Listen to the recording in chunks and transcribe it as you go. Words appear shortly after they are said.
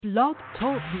Blog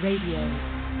Talk Radio.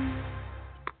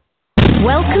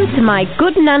 Welcome to My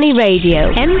Good Nanny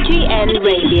Radio, MGN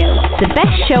Radio, the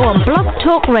best show on Blog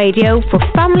Talk Radio for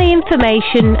family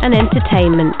information and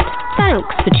entertainment. Thanks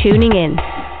for tuning in.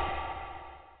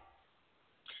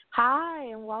 Hi,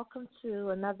 and welcome to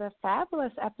another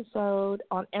fabulous episode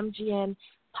on MGN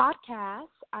Podcast.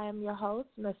 I am your host,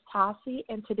 Miss Tassi,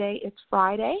 and today is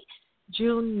Friday,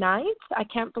 June 9th. I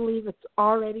can't believe it's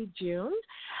already June.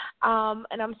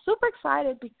 And I'm super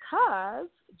excited because,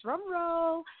 drum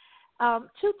roll,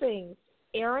 two things.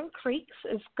 Erin Creeks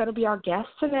is going to be our guest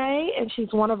today, and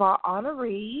she's one of our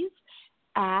honorees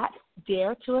at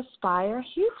Dare to Aspire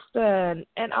Houston.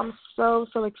 And I'm so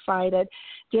excited.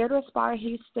 Dare to Aspire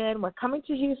Houston. We're coming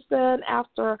to Houston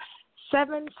after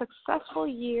 7 successful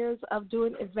years of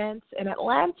doing events in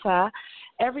Atlanta.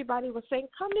 Everybody was saying,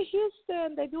 come to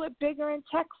Houston. They do it bigger in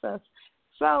Texas.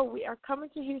 So we are coming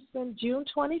to Houston June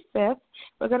 25th.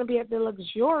 We're going to be at the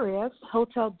luxurious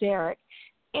Hotel Derrick,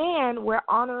 and we're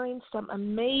honoring some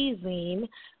amazing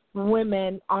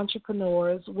women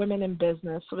entrepreneurs, women in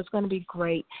business. So it's going to be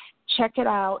great. Check it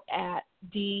out at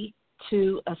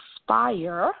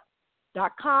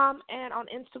d2aspire.com and on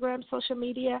Instagram, social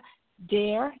media,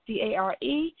 Dare,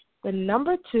 D-A-R-E, the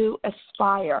number 2,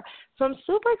 Aspire. So I'm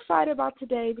super excited about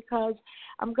today because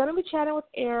I'm going to be chatting with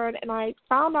Erin, and I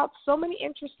found out so many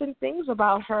interesting things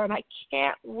about her, and I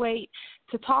can't wait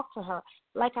to talk to her.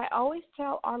 Like I always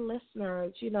tell our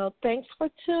listeners, thanks for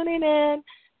tuning in.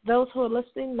 Those who are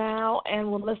listening now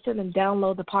and will listen and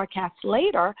download the podcast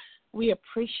later, we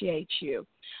appreciate you.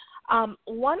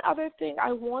 One other thing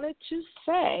I wanted to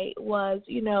say was,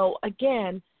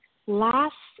 again,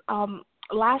 last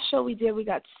show we did, we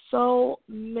got so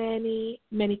many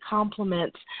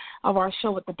compliments of our show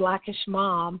with the Blackish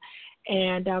Mom,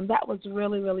 and that was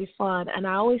really fun. And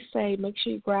I always say make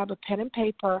sure you grab a pen and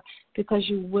paper because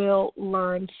you will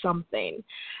learn something.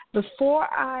 Before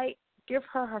I give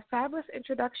her fabulous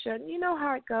introduction, you know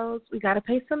how it goes. We got to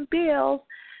pay some bills.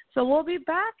 So we'll be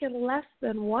back in less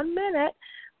than 1 minute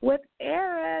with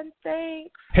Erin.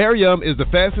 Thanks. Hair Yum is the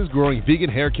fastest growing vegan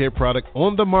hair care product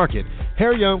on the market.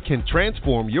 Hair Yum can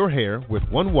transform your hair with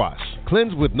one wash.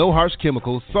 Cleanse with no harsh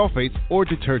chemicals, sulfates, or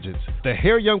detergents. The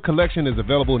Hair Yum collection is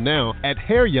available now at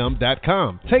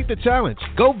hairyum.com. Take the challenge.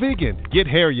 Go vegan. Get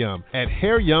Hair Yum at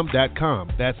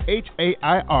hairyum.com. That's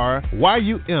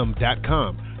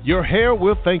HAIRYUM.com. Your hair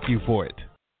will thank you for it.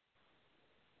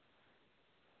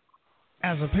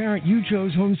 As a parent, you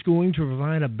chose homeschooling to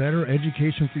provide a better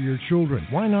education for your children.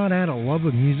 Why not add a love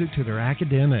of music to their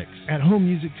academics? At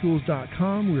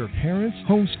homemusictools.com, we are parents,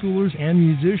 homeschoolers, and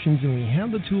musicians, and we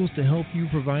have the tools to help you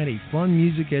provide a fun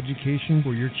music education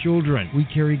for your children. We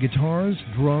carry guitars,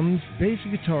 drums, bass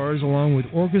guitars, along with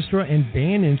orchestra and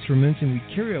band instruments, and we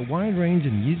carry a wide range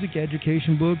of music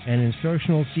education books and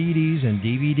instructional CDs and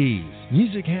DVDs.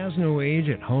 Music has no age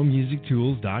at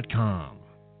homemusictools.com.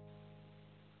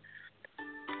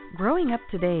 Growing up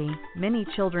today, many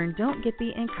children don't get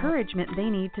the encouragement they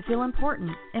need to feel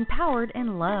important, empowered,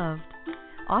 and loved.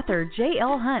 Author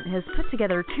J.L. Hunt has put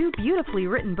together 2 beautifully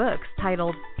written books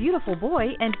titled Beautiful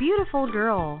Boy and Beautiful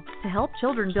Girl to help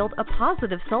children build a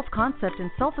positive self-concept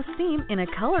and self-esteem in a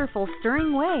colorful,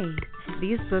 stirring way.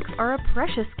 These books are a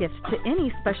precious gift to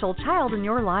any special child in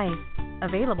your life.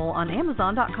 Available on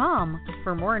Amazon.com.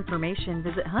 For more information,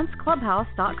 visit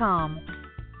huntsclubhouse.com.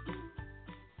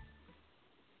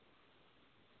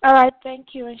 All right,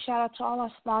 thank you, and shout out to all our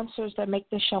sponsors that make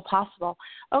this show possible.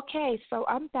 Okay, so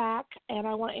I'm back, and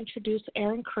I want to introduce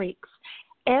Erin Creeks.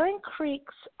 Erin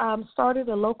Creeks started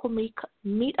a local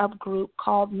meetup group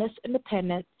called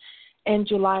MsIndependent in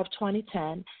July of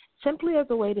 2010, simply as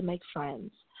a way to make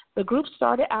friends. The group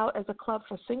started out as a club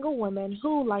for single women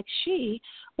who, like she,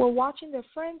 were watching their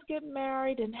friends get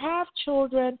married and have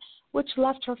children, which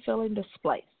left her feeling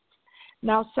displaced.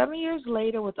 Now, 7 years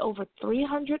later, with over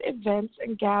 300 events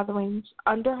and gatherings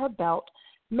under her belt,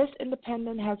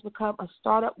 MsIndependent has become a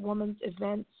startup women's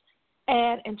events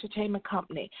and entertainment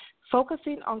company,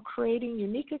 focusing on creating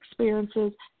unique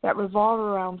experiences that revolve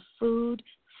around food,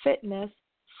 fitness,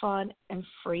 fun, and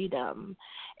freedom.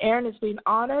 Erin is being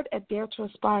honored at Dare to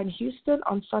Aspire in Houston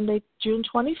on Sunday, June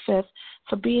 25th,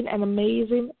 for being an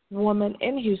amazing woman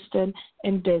in Houston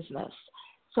in business.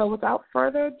 So without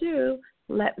further ado,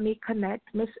 let me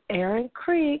connect Miss Erin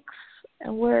Creeks.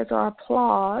 And where's our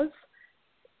applause?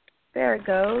 There it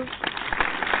goes.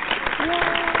 Yay.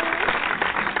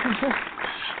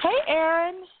 Hey,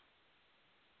 Erin.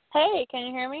 Hey, can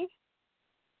you hear me?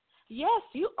 Yes,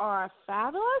 you are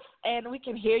fabulous, and we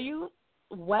can hear you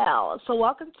well. So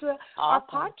welcome to our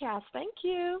podcast. Thank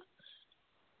you.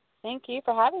 Thank you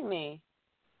for having me.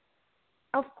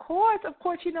 Of course.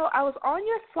 You know, I was on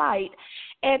your site,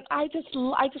 and I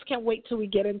just can't wait till we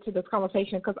get into this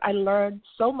conversation because I learned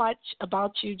so much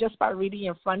about you just by reading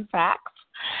your fun facts.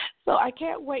 So I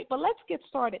can't wait. But let's get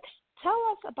started. Tell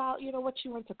us about, you know, what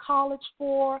you went to college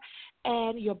for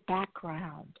and your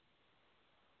background.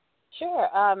 Sure.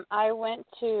 I went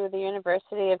to the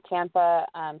University of Tampa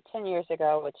 10 years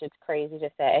ago, which is crazy to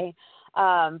say.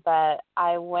 But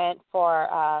I went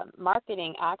for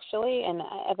marketing, actually, and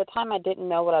at the time I didn't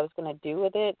know what I was going to do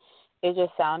with it. It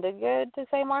just sounded good to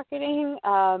say marketing.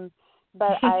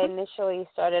 But I initially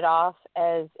started off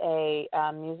as a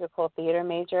musical theater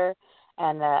major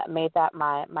and made that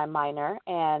my minor.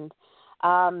 And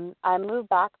I moved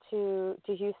back to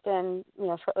Houston, you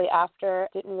know, shortly after.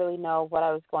 Didn't really know what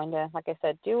I was going to, like I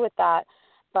said, do with that.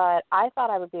 But I thought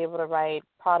I would be able to write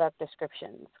product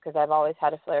descriptions because I've always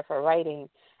had a flair for writing.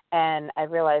 And I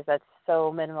realized that's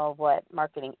so minimal of what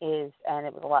marketing is, and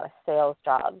it was a lot of sales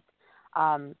jobs.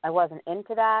 I wasn't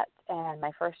into that, and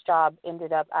my first job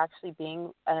ended up actually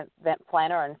being an event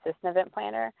planner or an assistant event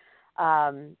planner.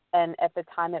 And at the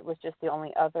time, it was just the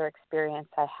only other experience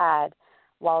I had.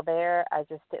 While there, I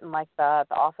just didn't like the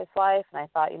office life, and I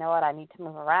thought, you know what, I need to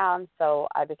move around, so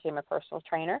I became a personal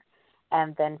trainer.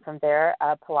 And then from there,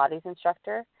 a Pilates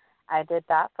instructor. I did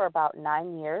that for about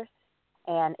 9 years.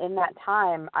 And in that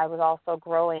time, I was also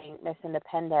growing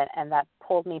MsIndependent, and that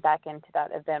pulled me back into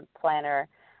that event planner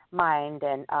mind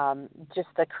and just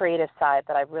the creative side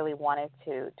that I really wanted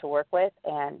to work with.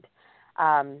 And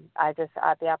I just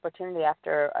had the opportunity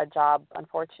after a job.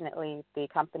 Unfortunately, the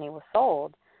company was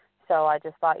sold. So I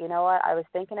just thought, you know what, I was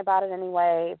thinking about it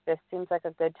anyway. This seems like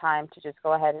a good time to just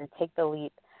go ahead and take the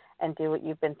leap and do what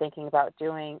you've been thinking about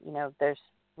doing. You know, there's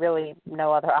really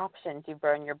no other options. You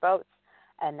burn your boats,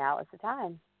 and now is the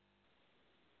time.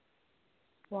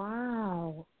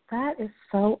 Wow, that is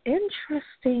so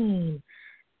interesting.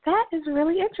 That is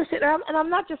really interesting. And I'm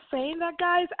not just saying that,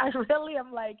 guys. I really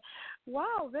am like,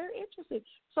 wow, very interesting.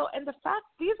 So, and the fact,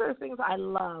 these are the things I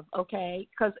love, okay?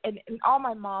 Because, and all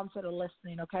my moms that are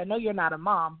listening, okay, I know you're not a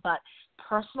mom, but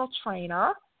personal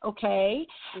trainer, okay?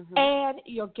 Mm-hmm. And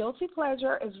your guilty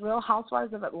pleasure is Real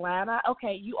Housewives of Atlanta.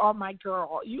 Okay, you are my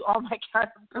girl. You are my kind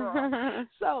of girl.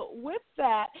 So with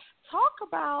that, talk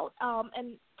about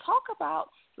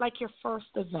like your first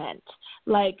event,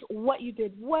 like what you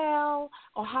did well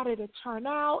or how did it turn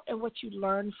out and what you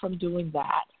learned from doing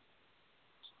that.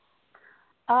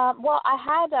 Well, I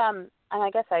had, and I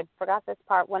guess I forgot this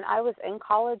part, when I was in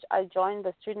college, I joined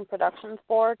the Student Productions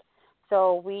Board.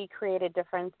 So we created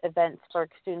different events for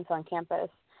students on campus,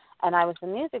 and I was the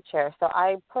music chair. So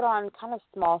I put on kind of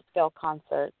small-scale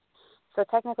concerts. So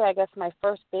technically, I guess my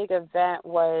first big event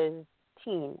was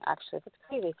teen, actually. That's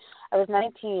crazy. I was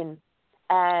 19,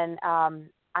 and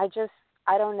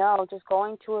I don't know, just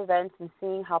going to events and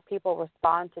seeing how people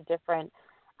respond to different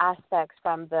aspects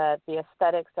from the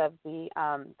aesthetics of the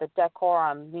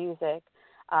decorum, music,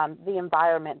 the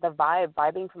environment, the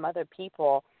vibing from other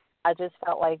people. I just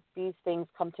felt like these things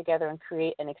come together and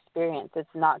create an experience. It's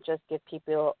not just give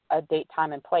people a date,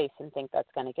 time, and place and think that's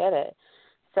going to get it.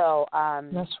 So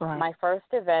that's right. My first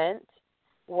event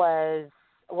was,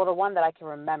 well, the one that I can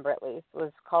remember at least,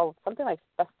 was called something like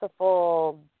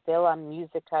Festival de la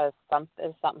Música,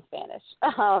 something Spanish.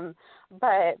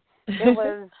 But it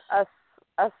was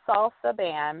a salsa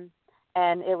band,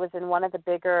 and it was in one of the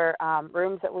bigger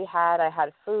rooms that we had. I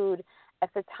had food.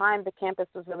 At the time, the campus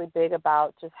was really big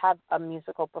about just have a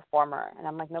musical performer. And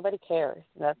I'm like, nobody cares.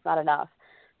 That's not enough.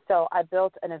 So I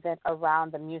built an event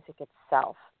around the music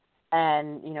itself.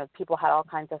 And, you know, people had all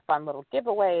kinds of fun little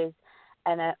giveaways.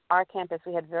 And at our campus,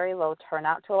 we had very low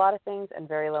turnout to a lot of things and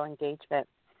very low engagement.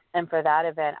 And for that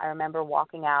event, I remember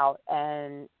walking out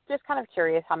and just kind of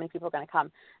curious how many people were going to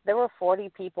come. There were 40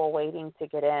 people waiting to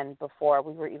get in before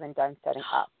we were even done setting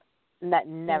up. And that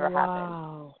never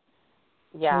happened.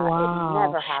 Yeah, wow. It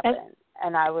never happened.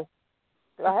 And I was,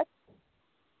 go ahead.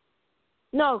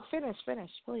 No, finish,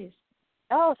 please.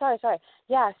 Oh, sorry.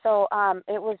 Yeah, so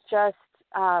it was just,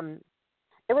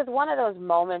 it was one of those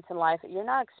moments in life that you're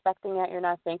not expecting it, you're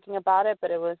not thinking about it,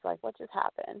 but it was like, what just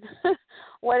happened?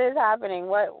 What is happening?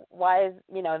 Why is,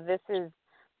 you know,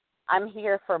 I'm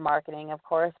here for marketing, of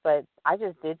course, but I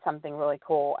just did something really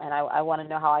cool, and I want to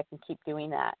know how I can keep doing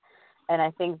that. And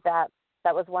I think that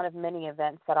was one of many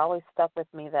events that always stuck with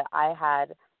me, that I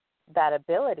had that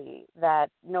ability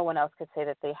that no one else could say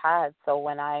that they had. So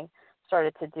when I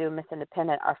started to do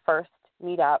MsIndependent, our first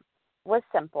meetup was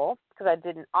simple because I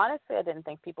didn't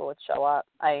think people would show up.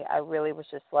 I really was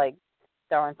just like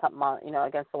throwing something on, you know,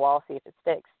 against the wall, see if it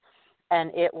sticks.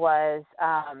 And it was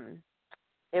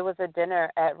a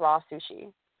dinner at Raw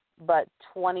Sushi. but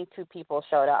 22 people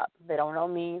showed up. They don't know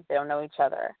me. They don't know each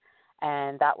other.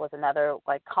 And that was another,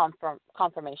 like,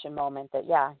 confirmation moment that,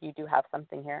 yeah, you do have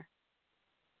something here.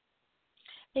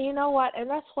 And you know what? And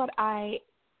that's what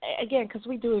again, because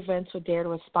we do events with Dare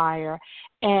to Aspire,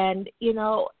 and, you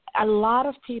know, a lot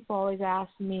of people always ask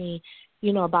me,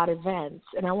 you know, about events.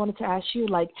 And I wanted to ask you,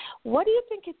 like, what do you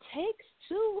think it takes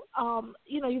to,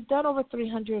 you know, you've done over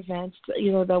 300 events,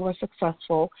 you know, that were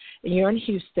successful, and you're in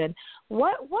Houston.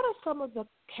 What are some of the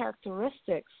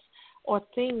characteristics or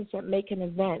things that make an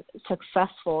event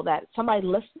successful, that somebody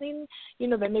listening, you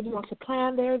know, that maybe wants to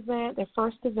plan their event, their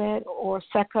first event or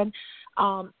second,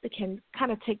 they can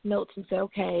kind of take notes and say,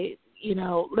 okay, you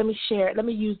know, let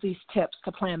me use these tips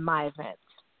to plan my events?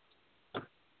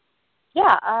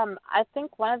 Yeah, I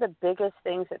think one of the biggest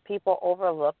things that people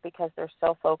overlook because they're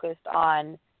so focused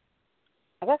on,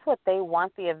 I guess, what they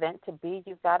want the event to be,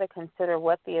 you've got to consider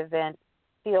what the event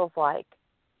feels like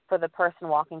for the person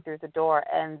walking through the door.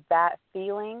 And that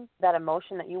feeling, that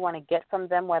emotion that you want to get from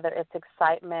them, whether it's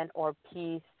excitement or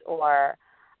peace or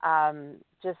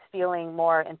just feeling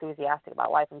more enthusiastic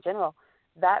about life in general,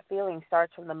 that feeling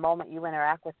starts from the moment you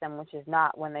interact with them, which is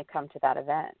not when they come to that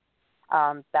event.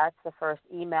 That's the first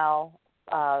email,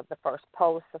 the first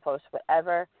post, the first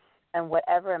whatever, and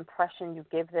whatever impression you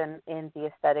give them in the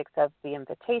aesthetics of the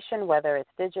invitation, whether it's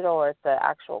digital or it's the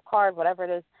actual card, whatever it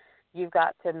is, you've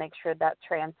got to make sure that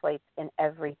translates in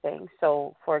everything.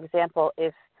 So, for example,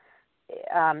 if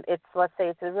let's say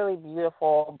it's a really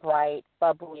beautiful, bright,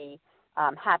 bubbly,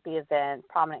 happy event,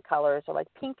 prominent colors, or like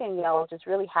pink and yellow, just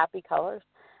really happy colors,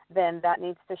 then that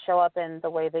needs to show up in the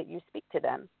way that you speak to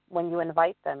them when you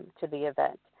invite them to the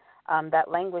event. That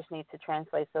language needs to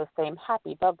translate those same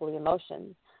happy, bubbly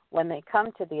emotions. When they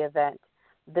come to the event,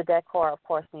 the decor, of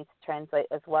course, needs to translate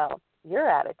as well, your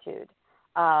attitude.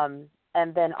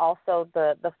 And then also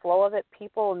the flow of it,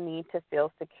 people need to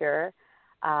feel secure.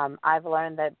 I've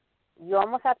learned that you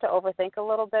almost have to overthink a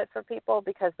little bit for people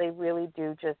because they really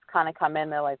do just kind of come in,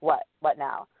 they're like, what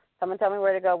now? Someone tell me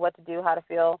where to go, what to do, how to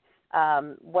feel,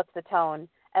 what's the tone,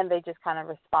 and they just kind of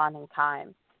respond in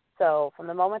kind. So from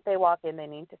the moment they walk in, they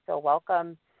need to feel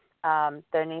welcome.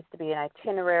 There needs to be an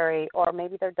itinerary, or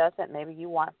maybe there doesn't. Maybe you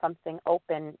want something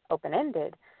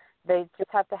open-ended. They just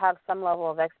have to have some level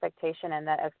of expectation, and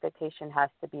that expectation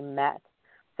has to be met.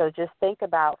 So just think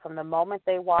about, from the moment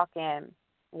they walk in,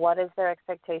 what is their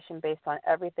expectation based on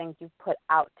everything you put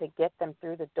out to get them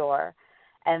through the door,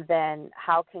 and then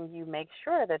how can you make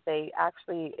sure that they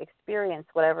actually experience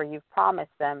whatever you've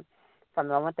promised them from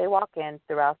the moment they walk in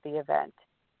throughout the event,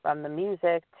 from the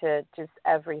music to just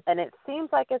everything. And it seems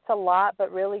like it's a lot,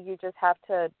 but really you just have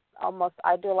to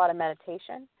I do a lot of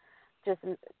meditation. Just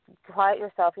quiet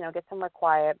yourself, get somewhere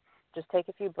quiet, just take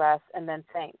a few breaths, and then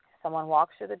think. Someone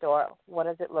walks through the door. What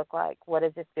does it look like? What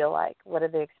does it feel like? What do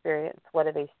they experience? What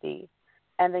do they see?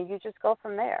 And then you just go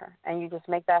from there, and you just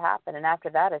make that happen. And after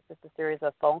that, it's just a series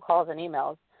of phone calls and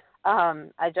emails.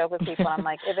 I joke with people, I'm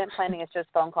like, event planning is just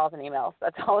phone calls and emails.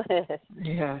 That's all it is.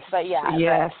 Yes. But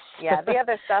the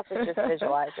other stuff is just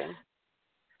visualizing.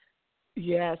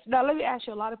 Yes. Now, let me ask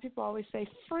you, a lot of people always say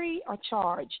free or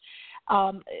charge.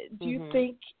 Do you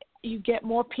think you get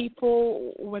more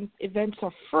people when events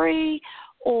are free,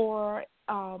 or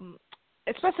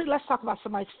especially let's talk about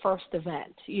somebody's first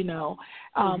event,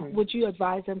 would you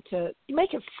advise them to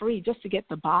make it free just to get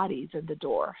the bodies in the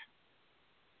door?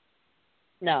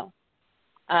 No.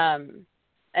 And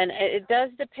it does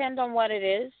depend on what it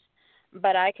is,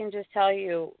 but I can just tell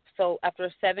you, so after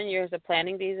 7 years of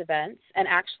planning these events and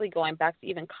actually going back to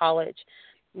even college,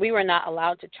 we were not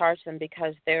allowed to charge them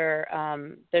because their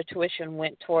tuition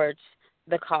went towards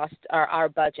the cost, or our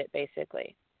budget,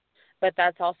 basically. But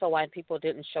that's also why people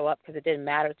didn't show up, because it didn't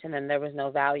matter to them. There was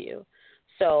no value.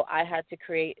 So I had to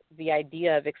create the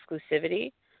idea of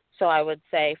exclusivity. So I would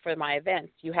say for my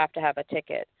events, you have to have a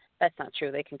ticket. That's not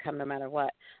true. They can come no matter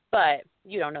what. But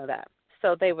you don't know that.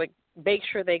 So they would make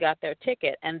sure they got their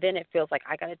ticket, and then it feels like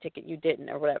I got a ticket, you didn't,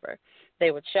 or whatever.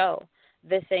 They would show.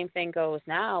 The same thing goes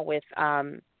now with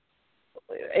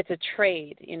it's a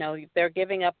trade. They're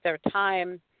giving up their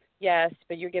time, yes,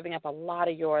 but you're giving up a lot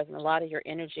of yours and a lot of your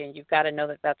energy, and you've got to know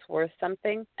that that's worth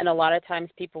something. And a lot of times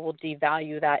people will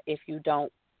devalue that if you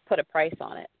don't put a price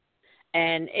on it.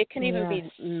 And it can even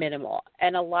be minimal.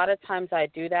 And a lot of times I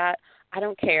do that. I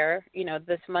don't care.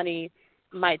 This money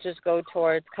might just go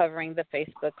towards covering the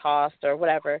Facebook cost or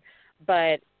whatever.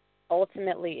 But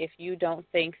ultimately, if you don't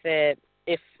think that,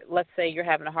 if let's say you're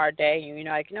having a hard day, you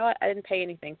know what, I didn't pay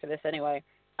anything for this anyway,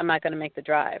 I'm not going to make the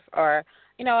drive. Or,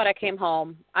 you know what, I came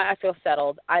home, I feel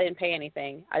settled, I didn't pay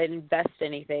anything, I didn't invest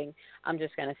anything, I'm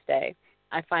just going to stay.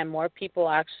 I find more people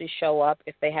actually show up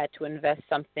if they had to invest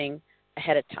something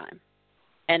ahead of time.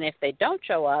 And if they don't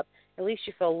show up, at least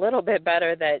you feel a little bit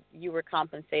better that you were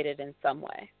compensated in some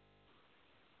way.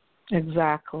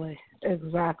 Exactly.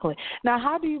 Now,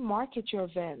 how do you market your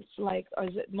events? Like,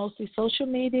 is it mostly social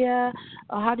media,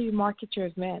 or how do you market your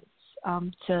events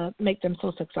to make them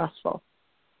so successful?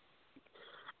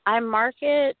 I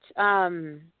market,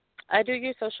 I do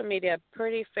use social media a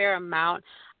pretty fair amount.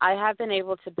 I have been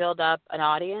able to build up an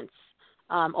audience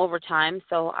over time.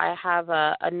 So I have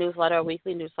a newsletter, a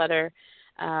weekly newsletter.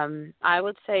 I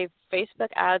would say Facebook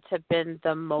ads have been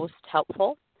the most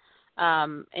helpful.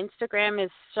 Instagram is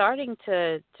starting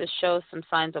to show some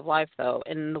signs of life, though,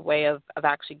 in the way of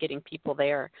actually getting people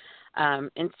there.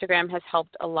 Instagram has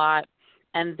helped a lot.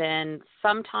 And then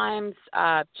sometimes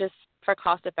just for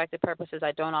cost-effective purposes,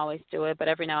 I don't always do it, but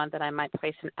every now and then I might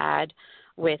place an ad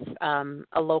with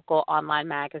a local online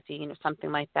magazine or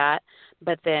something like that.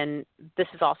 But then this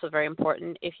is also very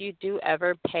important. If you do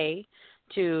ever pay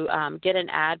to get an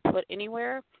ad put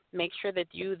anywhere, make sure that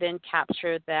you then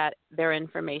capture that their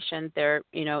information, their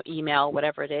email,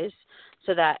 whatever it is,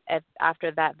 so that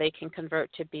after that they can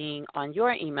convert to being on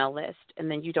your email list,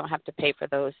 and then you don't have to pay for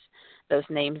those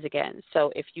names again.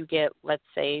 So if you get, let's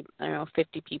say,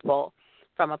 50 people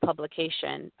from a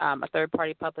publication, a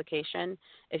third-party publication,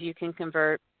 if you can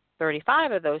convert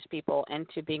 35 of those people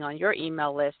into being on your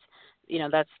email list,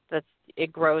 that's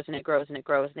it grows and it grows and it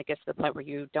grows, and it gets to the point where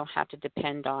you don't have to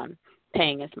depend on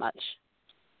paying as much.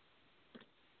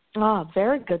 Oh,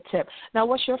 very good tip. Now,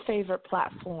 what's your favorite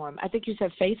platform? I think you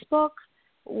said Facebook.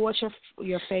 What's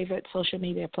your favorite social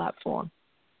media platform?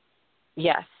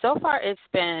 Yes, so far it's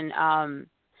been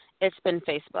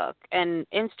Facebook and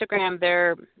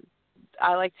Instagram.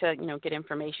 I like to get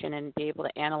information and be able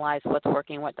to analyze what's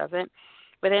working, what doesn't.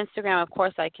 With Instagram, of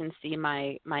course, I can see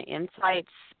my insights,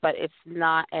 but it's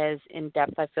not as in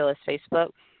depth, I feel, as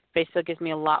Facebook. Facebook gives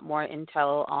me a lot more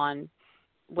intel on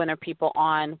when are people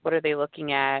on, what are they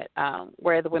looking at,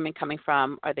 where are the women coming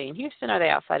from, are they in Houston, are they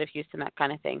outside of Houston, that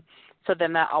kind of thing. So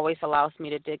then that always allows me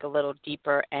to dig a little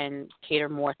deeper and cater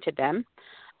more to them.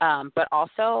 But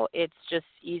also it's just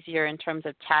easier in terms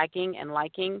of tagging and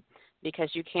liking, because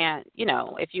you can't,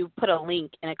 if you put a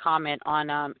link in a comment on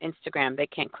Instagram, they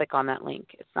can't click on that link.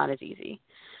 It's not as easy.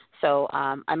 So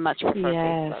I much prefer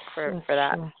Facebook for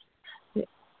that. True.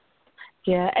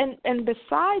 Yeah, and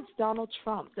besides Donald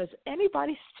Trump, does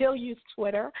anybody still use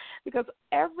Twitter? Because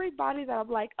everybody that I'm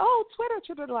like, oh,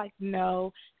 Twitter, like,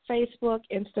 no, Facebook,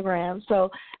 Instagram. So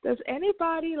does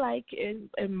anybody, like, in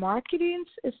marketing,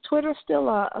 is Twitter still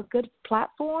a good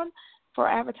platform for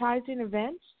advertising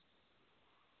events?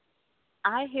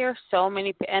 I hear so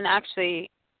many, and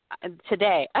actually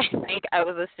today I think I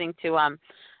was listening to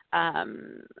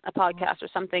a podcast or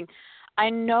something. I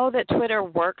know that Twitter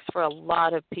works for a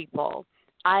lot of people.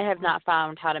 I have not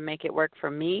found how to make it work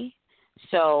for me.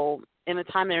 So in the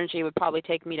time and energy it would probably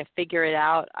take me to figure it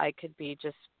out, I could be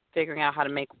just figuring out how to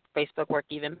make Facebook work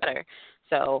even better.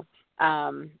 So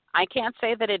I can't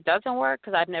say that it doesn't work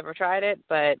because I've never tried it,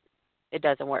 but it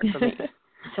doesn't work for me.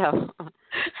 So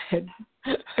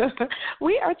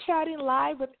we are chatting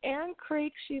live with Erin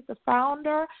Creeks. She's the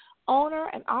founder, owner,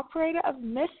 and operator of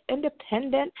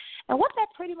MsIndependent. And what that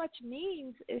pretty much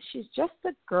means is she's just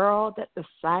a girl that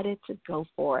decided to go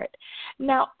for it.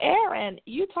 Now, Erin,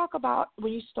 you talk about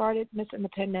when you started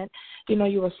MsIndependent,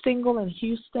 you were single in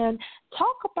Houston.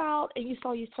 Talk about, and you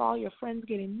saw your friends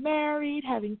getting married,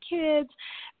 having kids.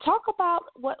 Talk about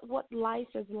what life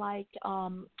is like,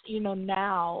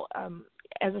 now,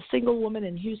 as a single woman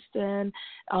in Houston.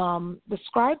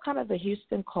 Describe kind of the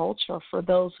Houston culture for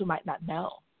those who might not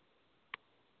know.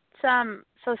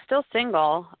 So still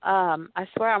single. I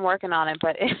swear I'm working on it,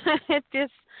 but it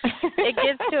gets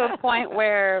to a point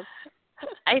where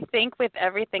I think with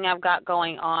everything I've got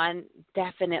going on,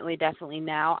 definitely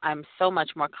now I'm so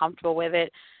much more comfortable with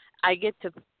it. I get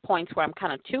to points where I'm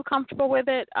kind of too comfortable with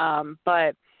it,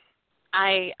 but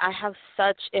I have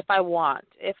such, if I want,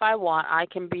 I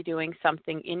can be doing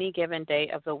something any given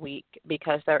day of the week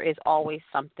because there is always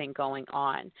something going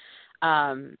on.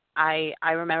 I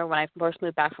remember when I first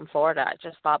moved back from Florida, I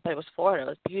just thought that it was Florida. It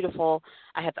was beautiful.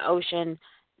 I had the ocean.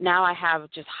 Now I have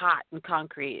just hot and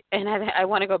concrete, and I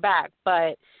want to go back.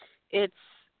 But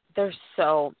there's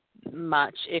so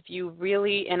much. If you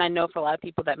really, and I know for a lot of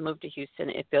people that move to Houston,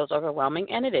 it feels overwhelming,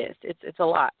 and it is. It's a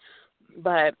lot.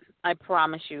 But I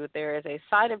promise you, there is a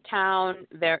side of town,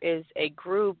 there is a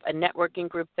group, a networking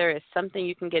group, there is something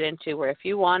you can get into where if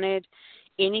you wanted,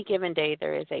 any given day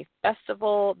there is a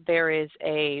festival, there is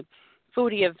a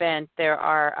foodie event, there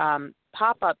are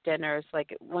pop-up dinners,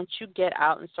 like once you get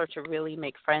out and start to really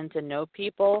make friends and know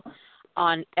people,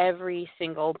 on every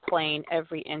single plane,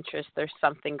 every interest, there's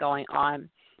something going on.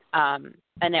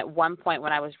 And at one point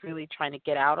when I was really trying to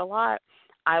get out a lot,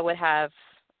 I would have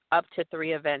up to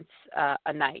 3 events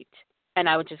a night, and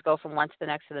I would just go from one to the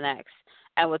next to the next.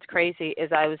 And what's crazy is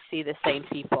I would see the same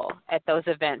people at those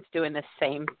events doing the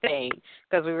same thing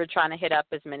because we were trying to hit up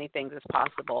as many things as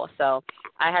possible. So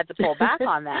I had to pull back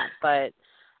on that. But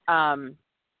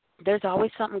there's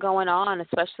always something going on,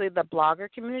 especially the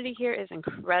blogger community here is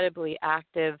incredibly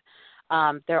active.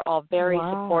 They're all very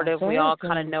supportive. We all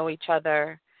kind of know each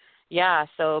other. Yeah,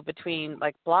 so between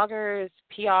like bloggers,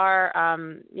 PR,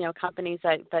 companies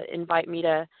that invite me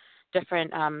to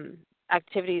different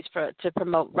activities to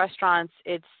promote restaurants,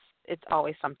 it's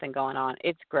always something going on.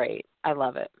 It's great. I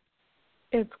love it.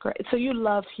 It's great. So you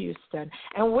love Houston,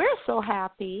 and we're so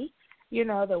happy,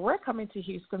 that we're coming to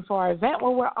Houston for our event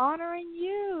where we're honoring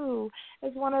you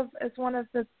as one of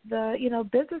the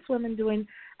business women doing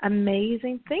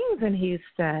amazing things in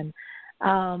Houston.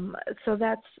 So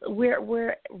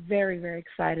we're very, very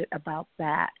excited about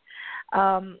that.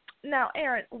 Now,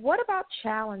 Erin, what about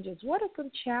challenges? What are some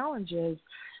challenges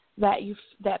that you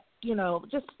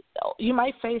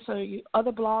might face, or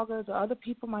other bloggers or other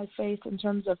people might face in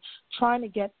terms of trying to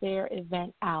get their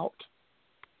event out?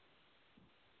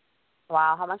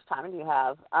 Wow, how much time do you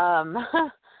have?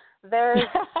 There's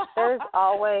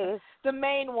always the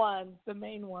main ones.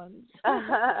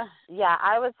 Yeah,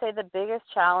 I would say the biggest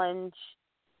challenge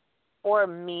for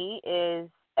me is,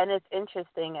 and it's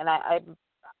interesting, and I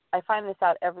find this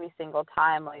out every single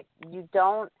time, like you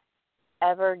don't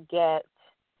ever get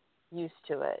used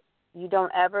to it. You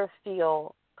don't ever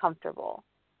feel comfortable.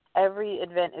 Every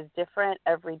event is different,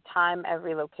 every time,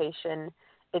 every location,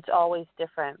 it's always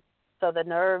different. So the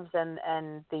nerves and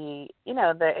the,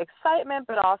 the excitement,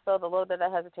 but also the little bit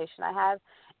of hesitation I have,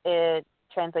 it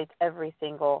translates every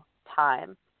single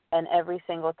time. And every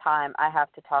single time I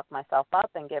have to talk myself up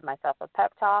and give myself a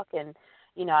pep talk. And,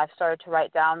 I've started to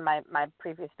write down my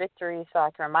previous victories so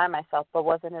I can remind myself, but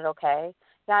wasn't it okay?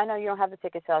 Yeah, I know you don't have the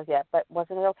ticket sales yet, but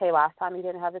wasn't it okay last time you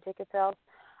didn't have the ticket sales?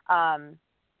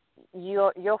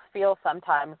 You'll feel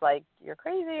sometimes like you're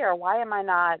crazy, or why am I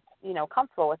not,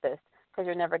 comfortable with this? Because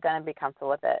you're never going to be comfortable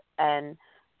with it. And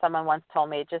someone once told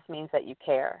me it just means that you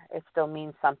care. It still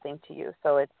means something to you.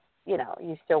 So it's,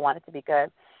 you still want it to be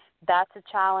good. That's a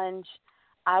challenge.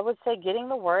 I would say getting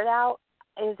the word out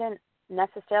isn't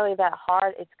necessarily that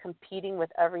hard. It's competing with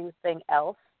everything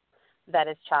else that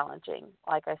is challenging.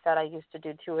 Like I said, I used to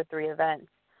do 2 or 3 events.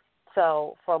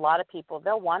 So for a lot of people,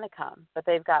 they'll want to come, but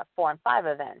they've got 4 and 5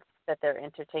 events that they're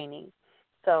entertaining.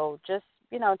 So just,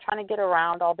 trying to get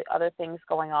around all the other things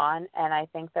going on. And I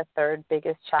think the third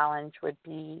biggest challenge would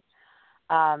be,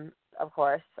 of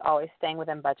course, always staying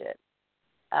within budget.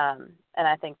 And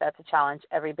I think that's a challenge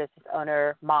every business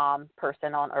owner, mom,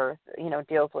 person on earth,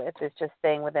 deals with, is just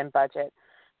staying within budget.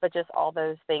 But just all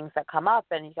those things that come up,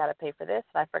 and you got to pay for this,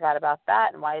 and I forgot about that,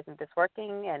 and why isn't this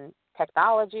working, and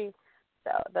technology.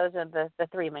 So those are the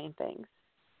 3 main things.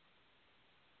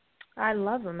 I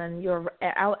love them, and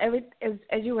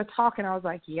as you were talking, I was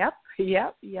like, yep,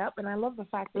 and I love the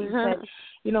fact that you said,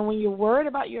 when you're worried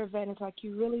about your event, it's like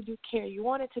you really do care. You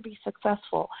want it to be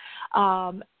successful,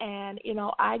 and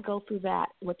I go through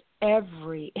that with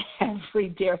every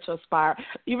Dare to Aspire,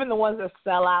 even the ones that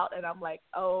sell out, and I'm like,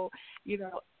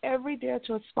 every Dare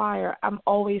to Aspire, I'm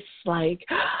always like,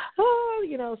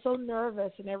 so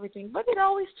nervous and everything, but it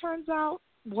always turns out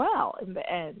well in the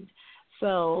end.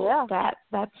 So yeah.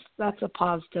 That's a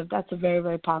positive. That's a very,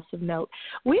 very positive note.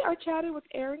 We are chatting with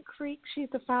Erin Creeks. She's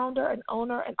the founder and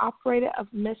owner and operator of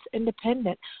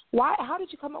MsIndependent. How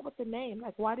did you come up with the name?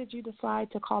 Like, why did you decide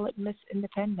to call it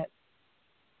MsIndependent?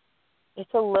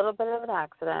 It's a little bit of an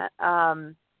accident.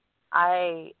 When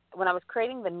I was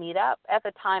creating the meetup, at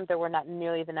the time there were not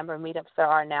nearly the number of meetups there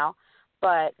are now,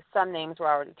 but some names were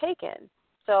already taken.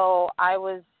 So I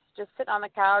was just sitting on the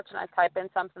couch and I type in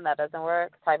something that doesn't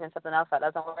work, type in something else that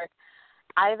doesn't work.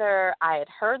 Either I had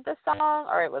heard the song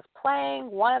or it was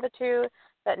playing, one of the two,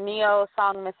 that Neo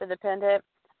song MsIndependent,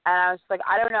 and I was like,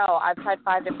 I don't know, I've tried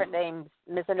 5 different names,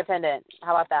 MsIndependent,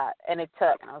 how about that? And it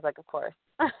took, and I was like, of course.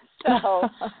 So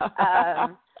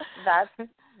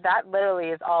that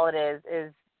literally is all it is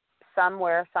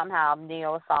somewhere, somehow,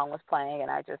 Neo's song was playing, and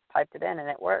I just typed it in, and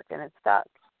it worked, and it stuck.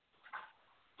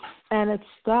 And it's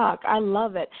stuck. I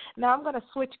love it. Now I'm going to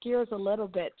switch gears a little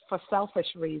bit for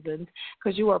selfish reasons,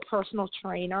 because you were a personal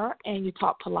trainer and you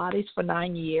taught Pilates for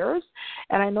 9 years.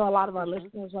 And I know a lot of our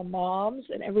listeners are moms,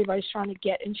 and everybody's trying to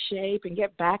get in shape and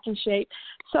get back in shape.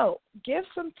 So give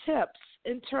some tips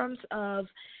in terms of,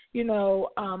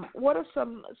 what are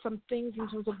some things in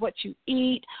terms of what you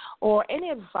eat, or any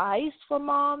advice for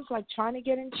moms like trying to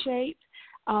get in shape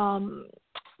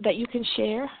that you can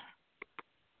share?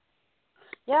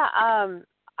 Yeah,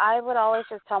 I would always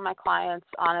just tell my clients,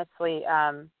 honestly,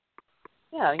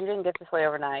 you didn't get this way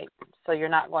overnight, so you're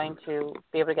not going to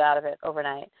be able to get out of it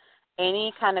overnight.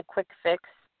 Any kind of quick fix,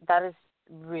 that's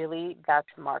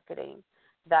marketing.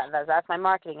 That's my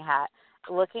marketing hat.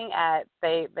 Looking at,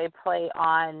 they play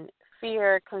on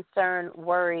fear, concern,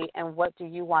 worry, and what do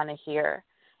you want to hear?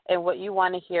 And what you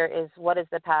want to hear is, what is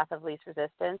the path of least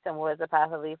resistance? And what is the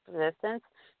path of least resistance?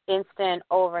 Instant,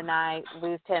 overnight,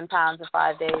 lose 10 pounds in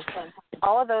 5 days. And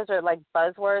all of those are like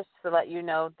buzzwords to let you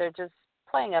know they're just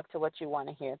playing up to what you want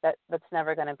to hear. That's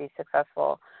never going to be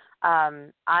successful.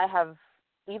 I have,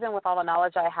 even with all the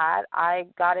knowledge I had, I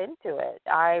got into it.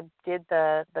 I did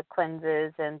the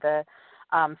cleanses and the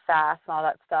fast and all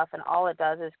that stuff, and all it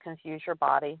does is confuse your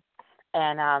body.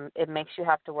 And it makes you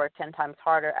have to work 10 times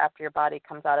harder after your body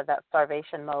comes out of that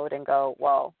starvation mode and go,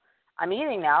 well, I'm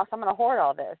eating now, so I'm going to hoard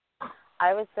all this.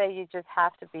 I would say you just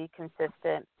have to be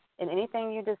consistent. In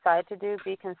anything you decide to do,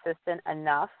 be consistent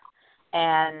enough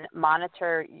and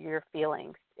monitor your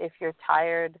feelings. If you're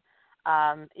tired,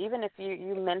 even if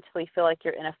you mentally feel like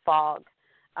you're in a fog,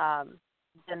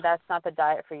 then that's not the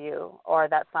diet for you, or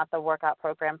that's not the workout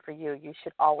program for you. You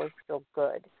should always feel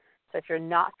good. So if you're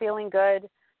not feeling good,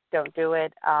 don't do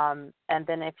it. And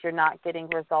then if you're not getting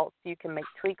results, you can make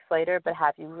tweaks later, but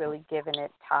have you really given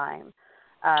it time?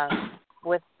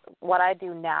 With what I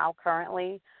do now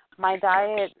currently, my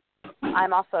diet,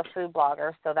 I'm also a food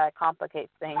blogger, so that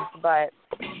complicates things. But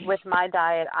with my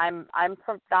diet, I'm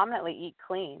predominantly eat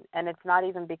clean, and it's not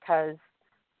even because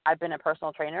I've been a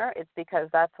personal trainer. It's because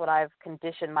that's what I've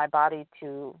conditioned my body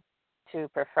to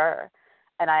prefer.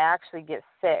 And I actually get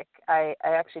sick. I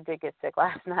actually did get sick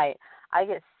last night. I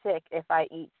get sick if I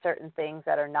eat certain things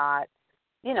that are not,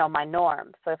 my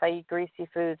norm. So if I eat greasy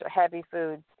foods or heavy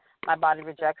foods, my body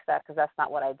rejects that because that's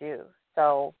not what I do.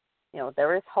 So,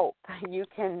 there is hope. You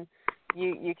can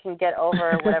get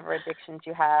over whatever addictions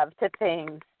you have to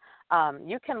things.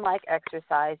 You can like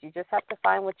exercise. You just have to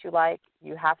find what you like.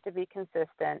 You have to be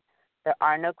consistent. There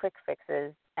are no quick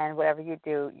fixes, and whatever you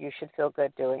do, you should feel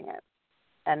good doing it.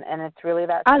 And it's really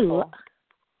that simple.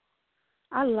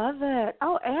 I love it.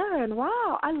 Oh, Erin,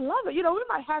 wow, I love it. We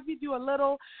might have you do a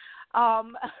little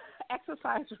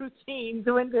exercise routine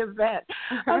during the event.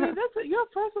 I mean, you're a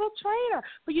personal trainer.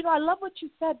 But, I love what you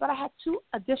said, but I had two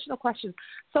additional questions.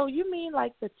 So you mean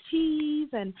like the teas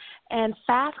and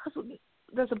fast? Because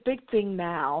there's a big thing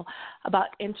now about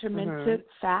intermittent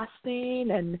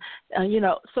fasting and,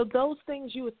 so those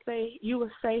things you would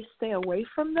say stay away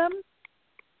from them?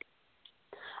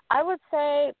 I would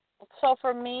say, so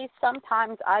for me,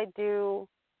 sometimes I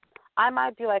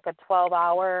might do like a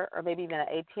 12-hour or maybe even an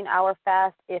 18-hour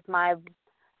fast if my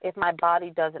body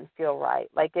doesn't feel right.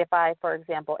 Like if I, for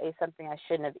example, ate something I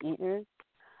shouldn't have eaten,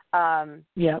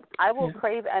 I will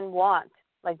crave and want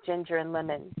like ginger and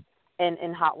lemon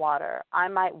in hot water. I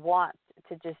might want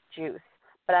to just juice,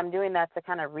 but I'm doing that to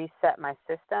kind of reset my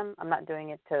system. I'm not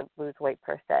doing it to lose weight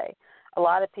per se. A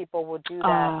lot of people will do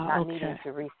that needing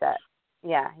to reset.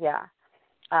 Yeah.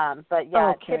 But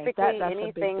typically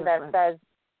anything that says,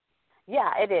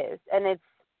 it is. And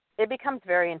it becomes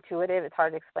very intuitive. It's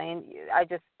hard to explain.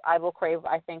 I will crave,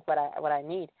 I think, what I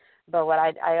need. But what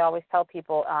I always tell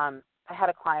people, I had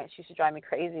a client, she used to drive me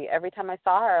crazy. Every time I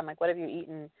saw her, I'm like, what have you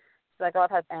eaten? She's like, I've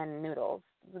had noodles.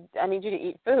 I need you to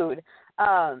eat food.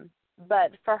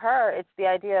 But for her, it's the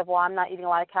idea of, I'm not eating a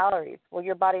lot of calories. Well,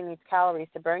 your body needs calories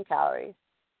to burn calories.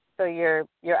 So you're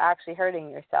actually hurting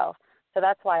yourself. So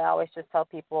that's why I always just tell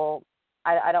people,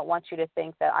 I don't want you to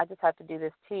think that I just have to do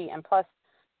this tea. And plus,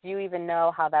 do you even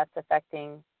know how that's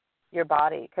affecting your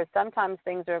body? Because sometimes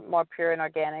things are more pure and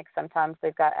organic. Sometimes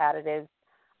they've got additives.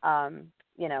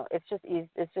 It's just easy.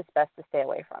 It's just best to stay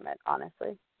away from it,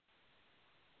 honestly.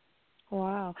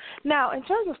 Wow. Now, in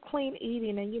terms of clean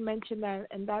eating, and you mentioned that,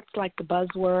 and that's like the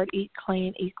buzzword, eat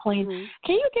clean, eat clean. Mm-hmm.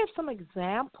 Can you give some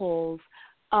examples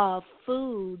of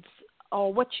foods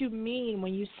or what you mean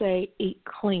when you say eat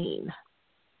clean?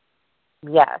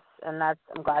 Yes, and I'm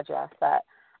glad you asked that.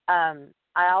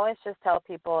 I always just tell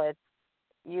people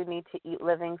you need to eat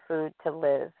living food to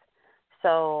live.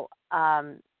 So,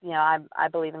 I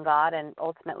believe in God, and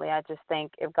ultimately I just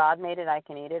think if God made it, I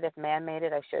can eat it. If man made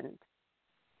it, I shouldn't.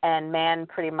 And man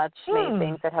pretty much made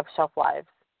things that have shelf lives.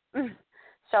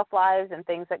 Shelf lives and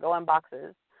things that go in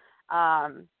boxes.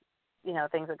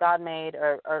 Things that God made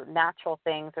or natural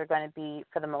things are going to be,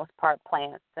 for the most part,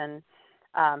 plants and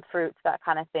fruits, that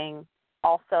kind of thing.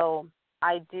 Also,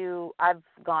 I've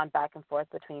gone back and forth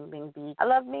between being vegan. I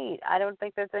love meat. I don't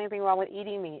think there's anything wrong with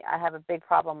eating meat. I have a big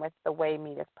problem with the way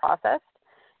meat is processed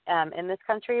in this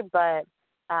country, but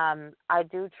I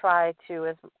do try to,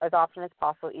 as often as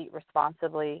possible, eat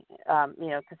responsibly,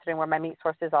 considering where my meat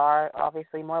sources are,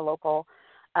 obviously more local.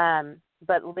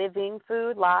 But living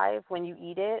food live, when you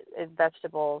eat it, is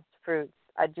vegetables, fruits.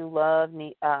 I do love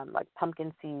meat, like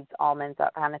pumpkin seeds, almonds,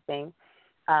 that kind of thing.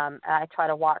 And I try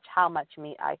to watch how much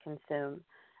meat I consume.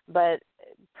 But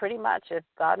pretty much, if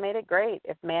God made it, great.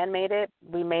 If man made it,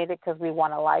 we made it because we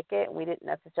want to like it. We didn't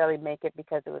necessarily make it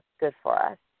because it was good for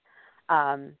us.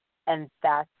 And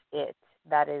that's it.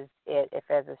 That is it. If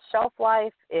there's a shelf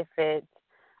life, if it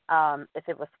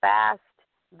was fast,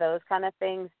 those kind of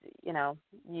things,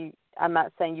 I'm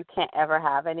not saying you can't ever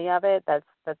have any of it. That's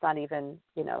not even,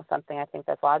 something I think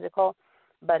that's logical.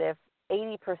 But if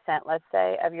 80%, let's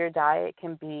say, of your diet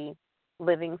can be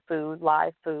living food,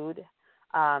 live food,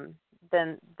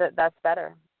 then that's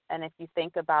better. And if you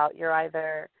think about you're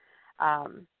either,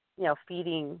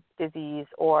 feeding disease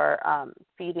or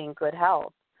feeding good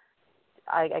health,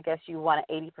 I guess you want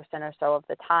to 80% or so of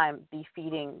the time be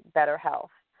feeding better health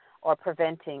or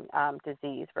preventing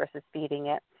disease versus feeding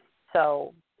it.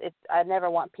 So I never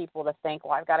want people to think,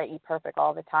 well, I've got to eat perfect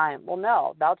all the time. Well,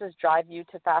 no, they'll just drive you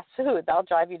to fast food. They'll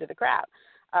drive you to the crap.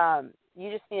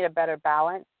 You just need a better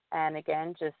balance, and,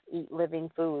 again, just eat living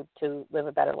food to live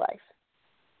a better life.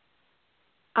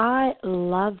 I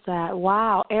love that.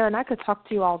 Wow, Erin, I could talk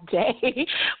to you all day.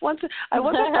 Once I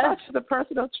talked to the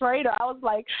personal trainer, I was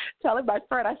like telling my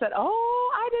friend, I said,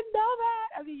 oh, I didn't know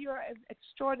that. I mean, you're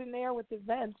extraordinaire with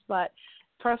events, but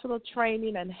personal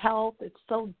training and health, it's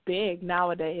so big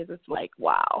nowadays. It's like,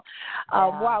 wow.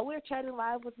 Wow, we're chatting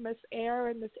live with Miss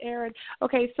Erin. Miss Erin.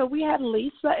 Okay, so we had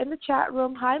Lisa in the chat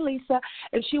room. Hi, Lisa.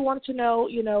 And she wanted to know,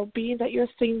 being that you're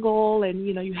single and,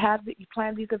 you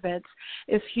plan these events,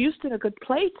 is Houston a good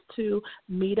place to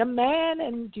meet a man?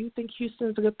 And do you think Houston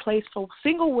is a good place for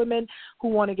single women who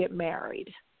want to get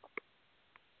married?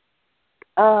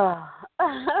 Well,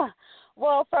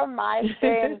 from my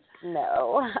experience,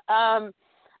 no.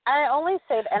 I only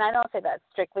say, and I don't say that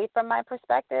strictly from my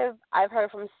perspective. I've heard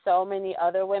from so many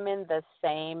other women the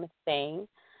same thing.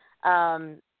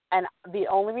 And the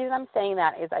only reason I'm saying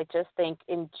that is I just think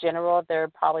in general there are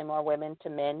probably more women to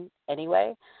men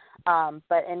anyway.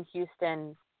 But in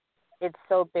Houston, it's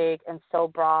so big and so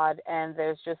broad, and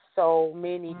there's just so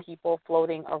many people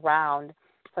floating around.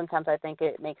 Sometimes I think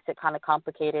it makes it kind of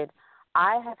complicated.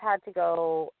 I have had to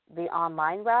go the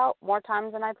online route more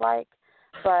times than I'd like,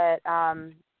 but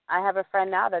I have a friend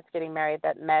now that's getting married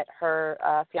that met her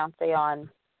fiancé on,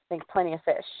 I think, Plenty of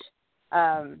Fish.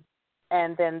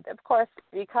 And then, of course,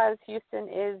 because Houston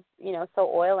is,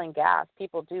 so oil and gas,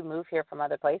 people do move here from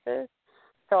other places.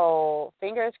 So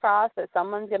fingers crossed that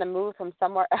someone's going to move from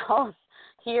somewhere else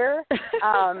here,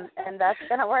 and that's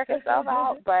going to work itself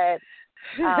out. But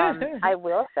I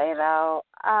will say, though,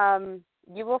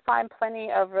 you will find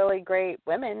plenty of really great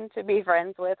women to be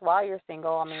friends with while you're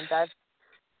single. I mean,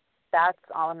 that's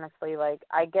honestly, like,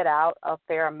 I get out a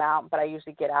fair amount, but I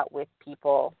usually get out with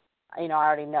people. I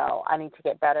already know I need to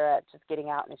get better at just getting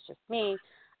out, and it's just me.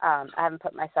 I haven't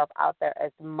put myself out there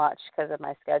as much because of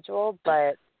my schedule,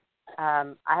 but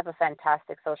I have a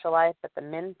fantastic social life. But the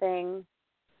men thing,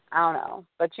 I don't know.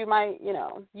 But you might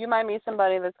meet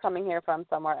somebody that's coming here from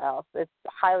somewhere else. It's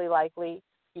highly likely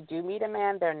you do meet a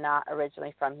man, they're not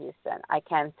originally from Houston. I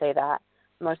can say that.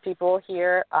 Most people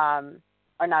here are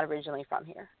not originally from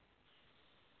here.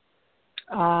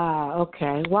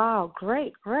 Okay. Wow,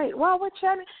 great. Well, we're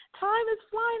chatting. Time is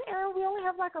flying, Erin. We only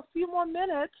have like a few more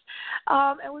minutes,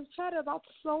 and we've chatted about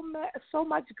so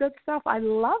much good stuff. I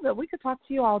love it. We could talk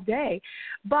to you all day.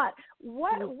 But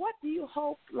what do you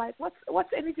hope? Like,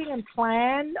 what's anything in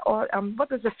plan, or what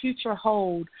does the future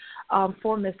hold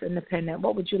for Miss Independent?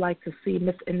 What would you like to see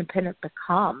Miss Independent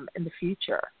become in the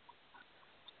future?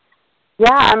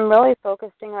 Yeah, I'm really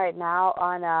focusing right now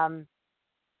on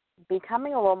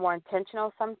becoming a little more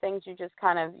intentional. Some things you just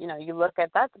kind of, you look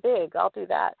at, that's big, I'll do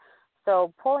that.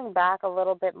 So pulling back a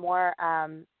little bit more,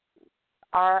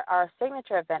 our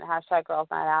signature event, #Girls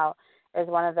Night Out, is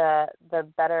one of the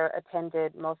better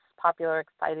attended, most popular,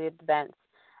 excited events.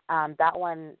 That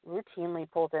one routinely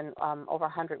pulls in over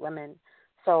 100 women.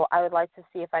 So I would like to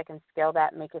see if I can scale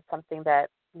that, make it something that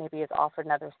maybe is offered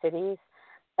in other cities.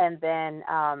 And then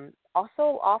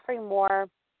also offering more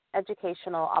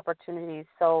educational opportunities,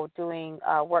 so doing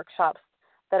workshops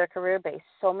that are career-based.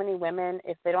 So many women,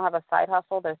 if they don't have a side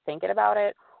hustle, they're thinking about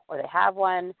it, or they have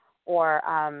one, or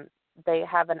they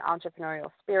have an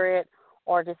entrepreneurial spirit,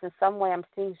 or just in some way I'm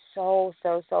seeing so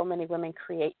many women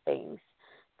create things.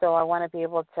 So I want to be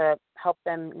able to help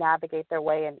them navigate their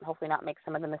way and hopefully not make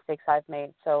some of the mistakes I've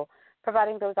made. So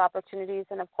providing those opportunities,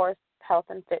 and, of course, health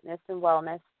and fitness and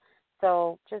wellness.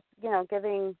 So just,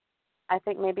 giving, I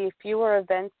think, maybe fewer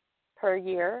events per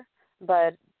year,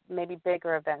 but maybe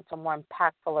bigger events or more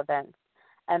impactful events.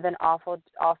 And then also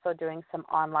doing some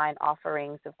online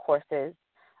offerings of courses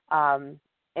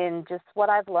in just what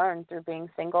I've learned through being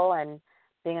single and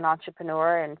being an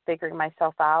entrepreneur and figuring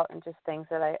myself out, and just things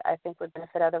that I think would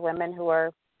benefit other women who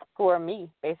are me,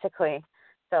 basically.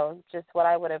 So just what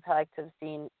I would have liked to have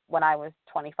seen when I was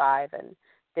 25 and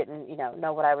didn't,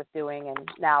 know what I was doing, and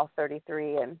now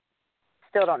 33 and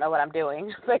still don't know what I'm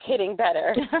doing, but getting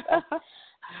better.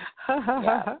 So,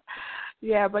 yeah.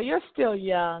 Yeah, but you're still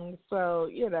young, so,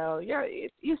 you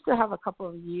still have a couple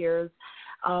of years,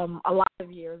 a lot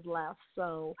of years left.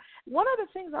 So one of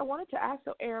the things I wanted to ask,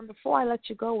 Erin, before I let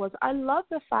you go, was I love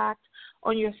the fact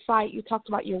on your site you talked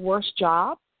about your worst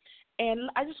job.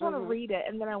 And I just want to read it,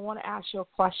 and then I want to ask you a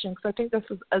question, because I think this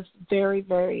is very,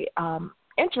 very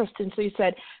interesting. So you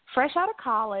said, fresh out of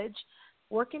college,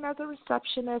 working as a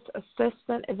receptionist,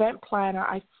 assistant, event planner,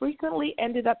 I frequently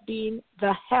ended up being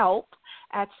the help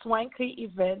at swanky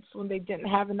events when they didn't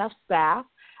have enough staff.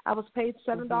 I was paid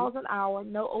 $7 an hour,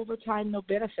 no overtime, no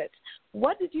benefits.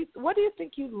 What do you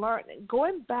think you learned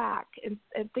going back and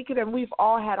thinking that we've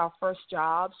all had our first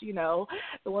jobs, the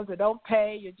ones that don't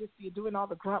pay, you're doing all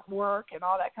the grunt work and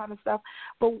all that kind of stuff.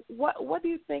 But what do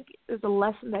you think is a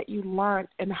lesson that you learned,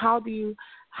 and how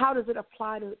does it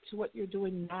apply to what you're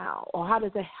doing now, or how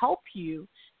does it help you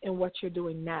in what you're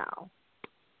doing now?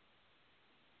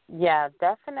 Yeah,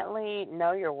 definitely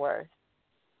know your worth.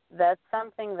 That's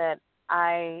something that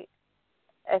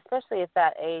especially at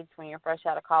that age when you're fresh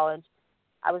out of college,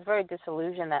 I was very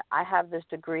disillusioned that I have this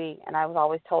degree, and I was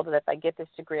always told that if I get this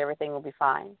degree, everything will be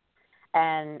fine.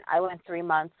 And I went 3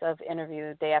 months of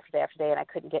interview day after day after day, and I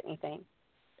couldn't get anything.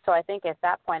 So I think at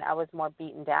that point I was more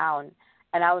beaten down,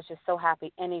 and I was just so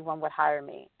happy anyone would hire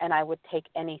me, and I would take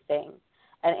anything,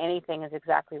 and anything is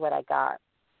exactly what I got.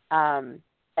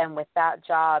 And with that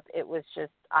job, it was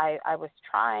just I was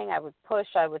trying, I would push,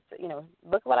 I would,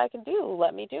 look what I can do,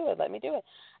 let me do it.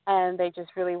 And they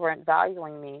just really weren't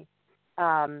valuing me.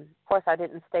 Of course, I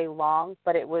didn't stay long,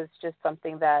 but it was just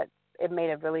something that it made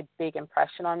a really big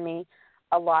impression on me.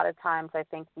 A lot of times I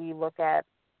think we look at,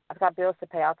 I've got bills to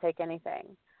pay, I'll take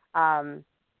anything.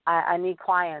 I need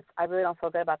clients. I really don't feel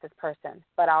good about this person,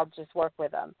 but I'll just work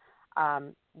with them.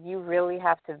 You really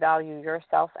have to value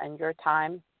yourself and your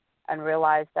time, and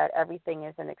realize that everything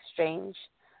is an exchange,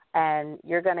 and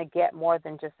you're going to get more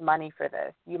than just money for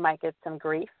this. You might get some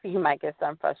grief. You might get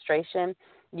some frustration.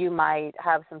 You might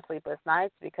have some sleepless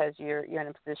nights because you're in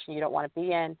a position you don't want to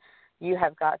be in. You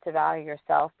have got to value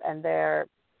yourself, and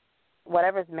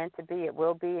whatever's meant to be, it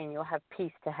will be, and you'll have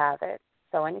peace to have it.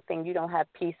 So anything you don't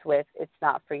have peace with, it's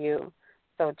not for you.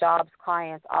 So jobs,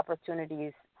 clients,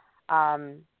 opportunities,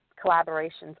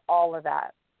 collaborations, all of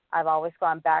that, I've always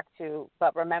gone back to,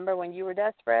 but remember when you were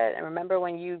desperate, and remember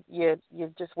when you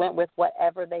just went with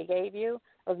whatever they gave you.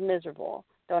 It was miserable.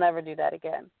 Don't ever do that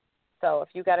again. So if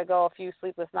you got to go a few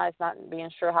sleepless nights not being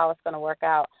sure how it's going to work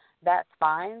out, that's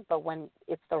fine, but when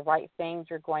it's the right thing,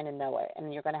 you're going to know it,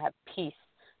 and you're going to have peace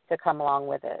to come along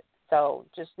with it. So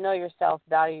just know yourself,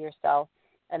 value yourself,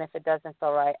 and if it doesn't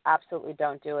feel right, absolutely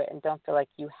don't do it, and don't feel like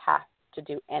you have to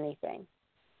do anything.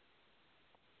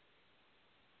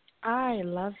 I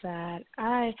love that.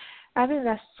 I think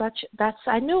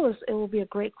I knew it would be a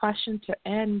great question to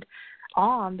end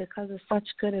on, because it's such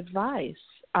good advice.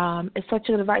 It's such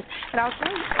good advice. And I'll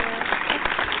tell you,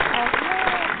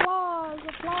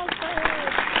 applause for it.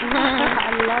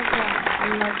 I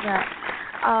love that.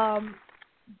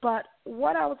 But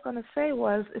what I was going to say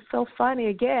was, it's so funny,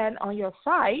 again, on your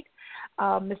site,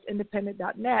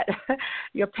 MsIndependent.net,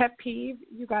 your pet peeve,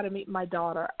 you got to meet my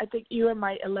daughter. I think you and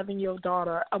my 11-year-old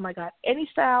daughter, oh, my God, any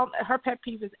sound, her pet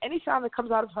peeve is any sound that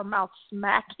comes out of her mouth,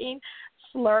 smacking,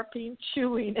 slurping,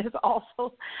 chewing,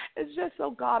 it's just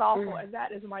so god-awful, and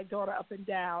that is my daughter up and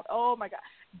down. Oh, my God.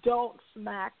 Don't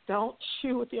smack, don't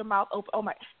chew with your mouth open. Oh,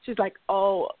 my. She's like,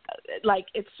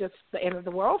 it's just the end of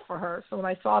the world for her. So when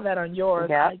I saw that on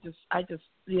yours, I just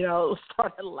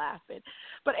started laughing.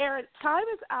 But, Erin, time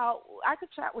is out. I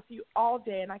could chat with you all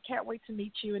day, and I can't wait to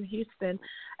meet you in Houston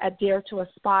at Dare to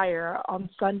Aspire on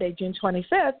Sunday, June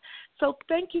 25th. So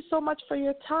thank you so much for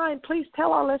your time. Please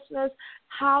tell our listeners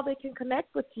how they can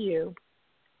connect with you.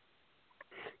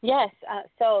 Yes,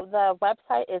 so the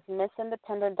website is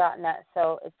MsIndependent.net.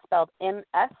 So it's spelled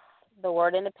MS, the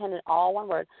word independent, all one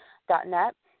word,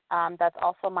 .net. That's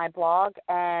also my blog.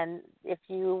 And if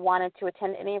you wanted to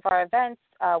attend any of our events,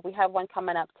 we have one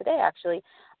coming up today, actually.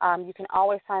 You can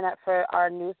always sign up for our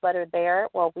newsletter there.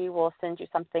 Well, we will send you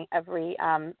something every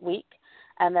week.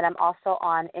 And then I'm also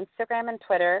on Instagram and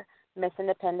Twitter,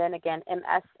 MsIndependent, again,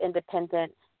 MsIndependent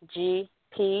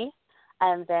GP.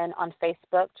 And then on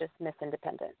Facebook, just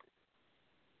MsIndependent.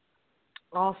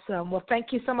 Awesome. Well,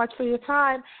 thank you so much for your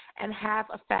time, and have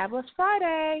a fabulous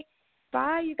Friday.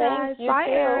 Bye, you guys. Thanks, you Bye,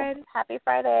 too. Erin. Happy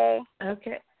Friday.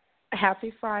 Okay.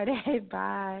 Happy Friday.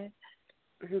 Bye.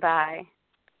 Bye.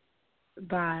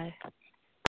 Bye.